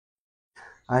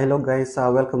Hello guys,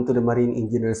 welcome to the Marine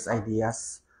Engineers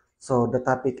Ideas. So the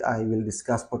topic I will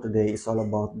discuss for today is all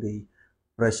about the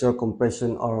pressure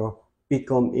compression or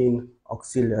Pcomp in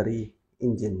auxiliary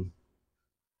engine.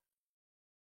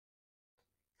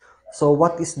 So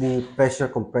what is the pressure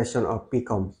compression or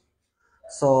Pcomp?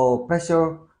 So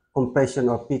pressure compression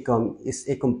or Pcomp is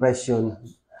a compression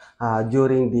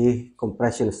during the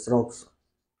compression strokes.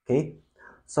 Okay,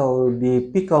 so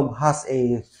the Pcomp has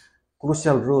a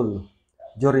crucial role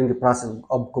during the process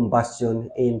of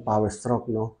combustion in power stroke,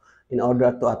 no, in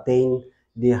order to attain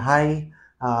the high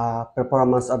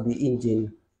performance of the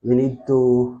engine. We need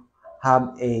to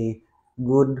have a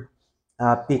good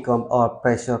Pcomp or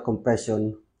pressure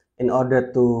compression in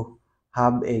order to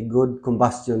have a good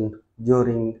combustion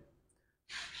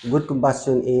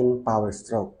in power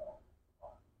stroke.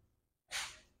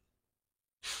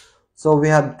 So we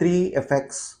have three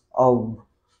effects of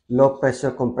low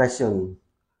pressure compression.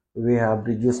 We have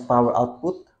reduced power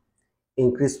output,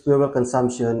 increased fuel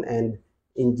consumption, and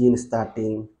engine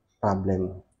starting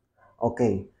problem.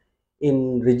 Okay,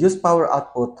 in reduced power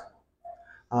output,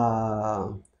 uh,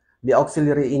 the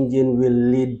auxiliary engine will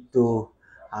lead to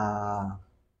uh,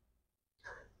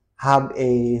 have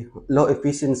a low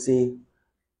efficiency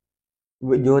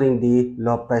during the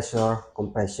low pressure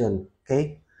compression.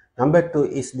 Okay, number two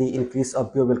is the increase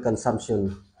of fuel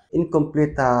consumption.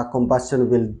 Incomplete combustion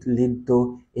will lead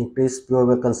to increased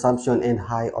fuel consumption and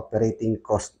high operating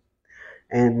cost.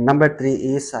 And number three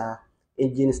is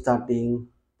engine starting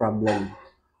problem.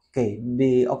 Okay,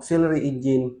 the auxiliary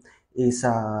engine is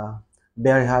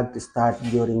very hard to start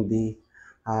during the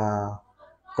uh,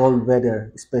 cold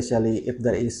weather, especially if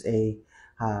there is a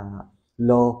uh,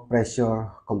 low pressure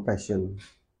compression.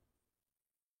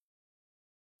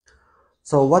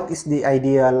 So what is the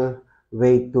ideal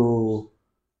way to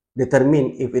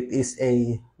determine if it is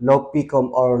a low Pcom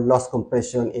or loss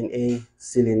compression in a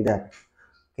cylinder?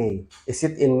 Okay, is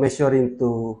it in measuring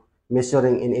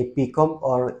in a Pcom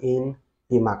or in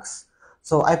Pmax?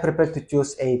 So I prefer to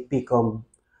choose a Pcom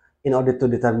in order to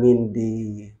determine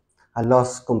the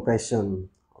loss compression.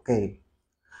 Okay,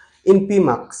 in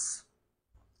Pmax,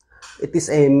 it is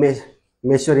a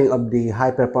measuring of the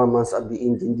high performance of the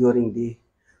engine during the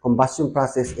combustion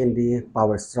process in the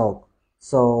power stroke.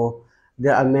 So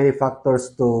there are many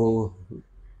factors to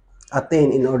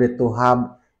attain in order to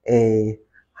have a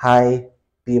high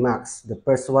Pmax. The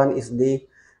first one is the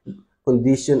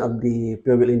condition of the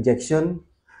fuel injection.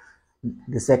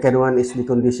 The second one is the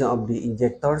condition of the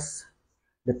injectors.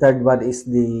 The third one is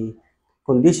the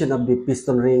condition of the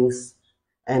piston rings.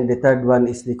 And the third one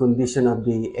is the condition of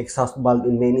the exhaust valve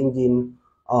in main engine,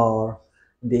 or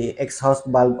the exhaust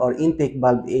valve or intake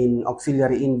valve in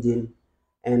auxiliary engine.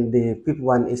 And the fifth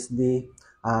one is the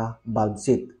valve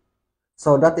seat.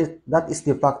 So that is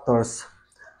the factors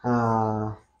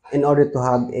uh, in order to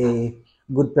have a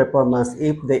good performance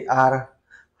if they are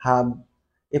have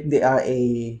if they are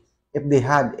a if they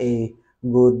had a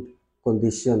good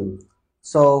condition.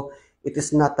 So it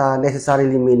is not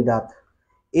necessarily mean that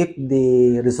if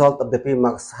the result of the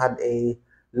PMAX had a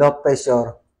low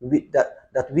pressure,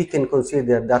 that we can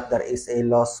consider that there is a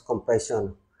loss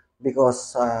compression,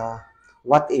 because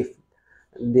what if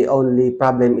the only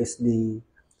problem is the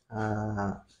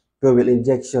uh, fuel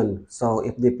injection? So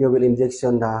if the fuel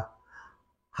injection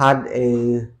had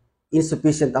a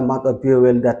insufficient amount of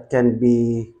fuel that can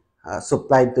be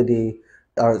supplied to the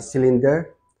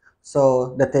cylinder,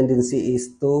 so the tendency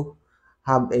is to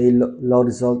have a low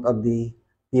result of the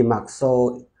Pmax.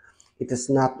 So it is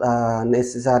not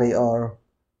necessary or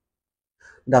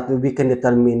that we can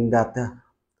determine that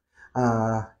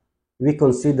uh, we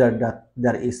consider that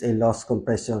there is a loss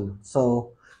compression.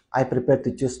 So I prefer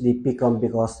to choose the Pcom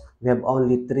because we have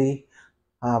only three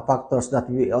factors that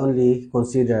we only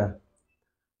consider.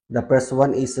 The first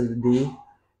one is the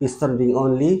piston ring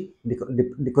only,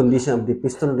 the condition of the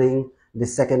piston ring. The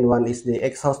second one is the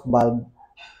exhaust valve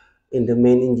in the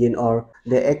main engine, or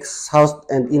the exhaust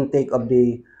and intake of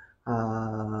the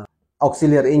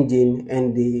auxiliary engine.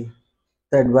 And the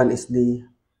third one is the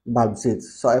valve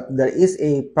seats. So if there is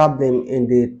a problem in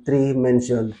the three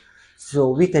mentioned, so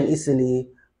we can easily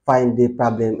find the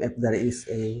problem if there is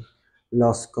a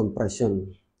loss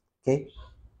compression. Okay,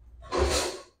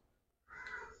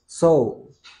 so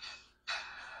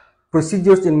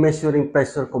procedures in measuring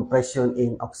pressure compression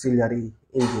in auxiliary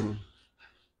engine.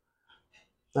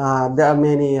 There are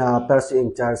many person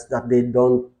in charge that they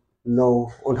don't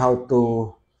know on how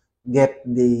to get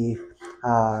the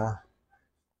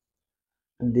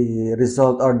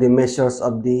result or the measures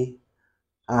of the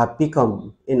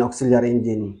Pcom in auxiliary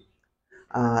engine.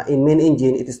 In main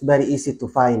engine, it is very easy to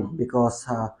find because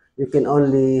you can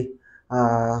only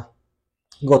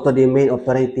go to the main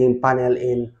operating panel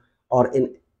in or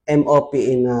in MOP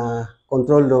in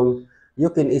control room, you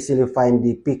can easily find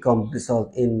the Pcomp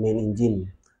result in main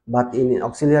engine. But in an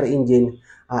auxiliary engine,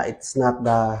 it's not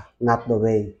the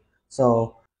way.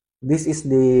 So this is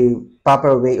the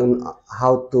proper way on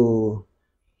how to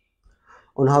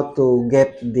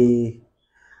get the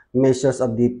measures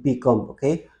of the Pcomp.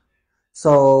 Okay,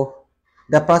 so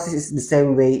the process is the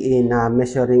same way in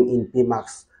measuring in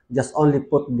Pmax. Just only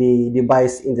put the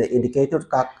device in the indicator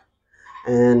cock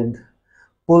and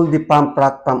pull the pump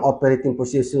rack from operating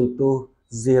position to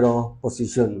zero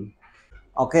position.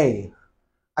 Okay,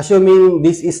 assuming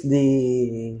this is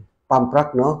the pump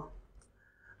rack, no?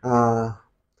 Uh,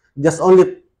 just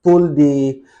only pull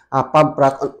the pump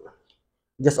rack.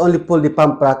 Just only pull the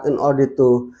pump rack in order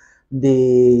to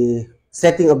the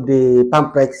setting of the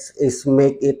pump racks is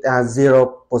make it a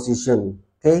zero position.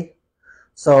 Okay,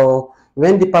 so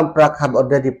when the pump rack have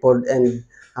already pulled and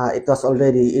it was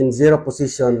already in zero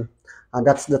position,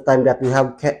 that's the time that we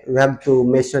have to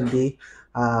measure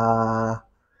uh,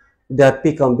 the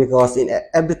Pcom, because in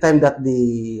every time that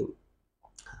the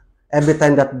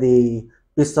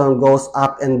piston goes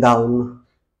up and down,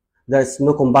 there's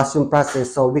no combustion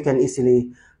process, so we can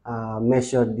easily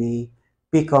measure the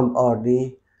Pcom or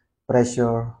the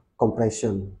pressure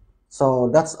compression. So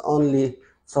that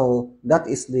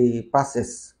is the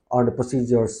process or the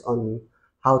procedures on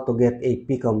how to get a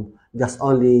Pcom. Just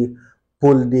only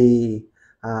pull the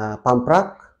pump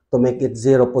rack to make it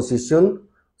zero position.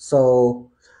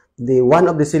 So the one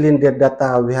of the cylinder that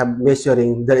we have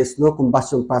measuring, there is no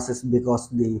combustion process because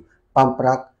the pump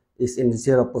rack is in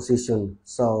zero position.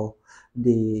 So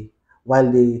the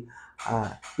while the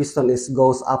piston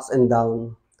goes ups and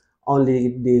down,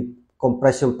 only the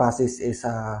compression process is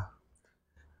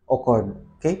occurred.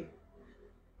 Okay,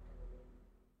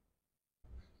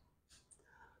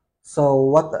 so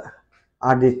what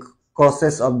are the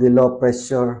causes of the low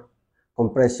pressure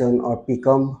compression or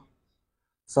Pcom?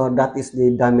 So that is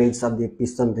the damage of the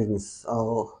piston rings.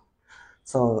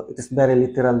 So it is very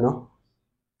literal, no?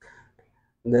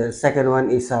 The second one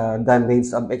is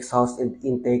damage of exhaust and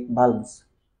intake valves.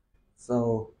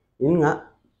 So yun nga,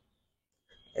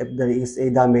 if there is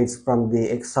a damage from the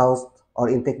exhaust or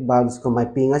intake valves, kung may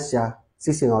pingas siya,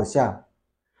 sisingaw siya.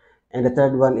 And the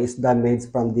third one is damage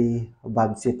from the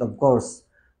valve seat, of course.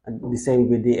 And the same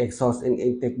with the exhaust and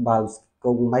intake valves.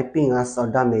 Kung may pingas or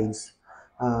damage,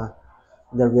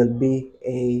 there will be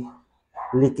a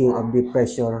leaking of the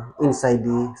pressure inside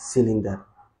the cylinder.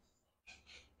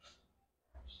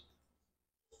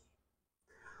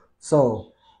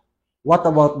 So, what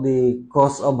about the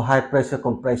cause of high pressure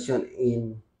compression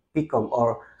in Pcom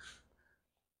or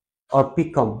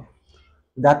Pcom?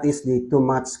 That is the too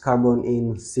much carbon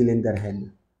in cylinder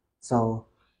head. So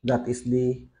that is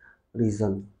the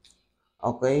reason.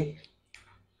 Okay,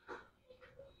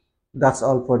 that's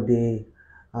all for the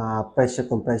pressure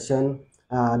compression.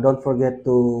 Don't forget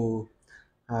to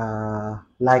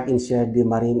like and share the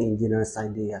marine engineers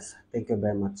ideas. Thank you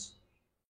very much.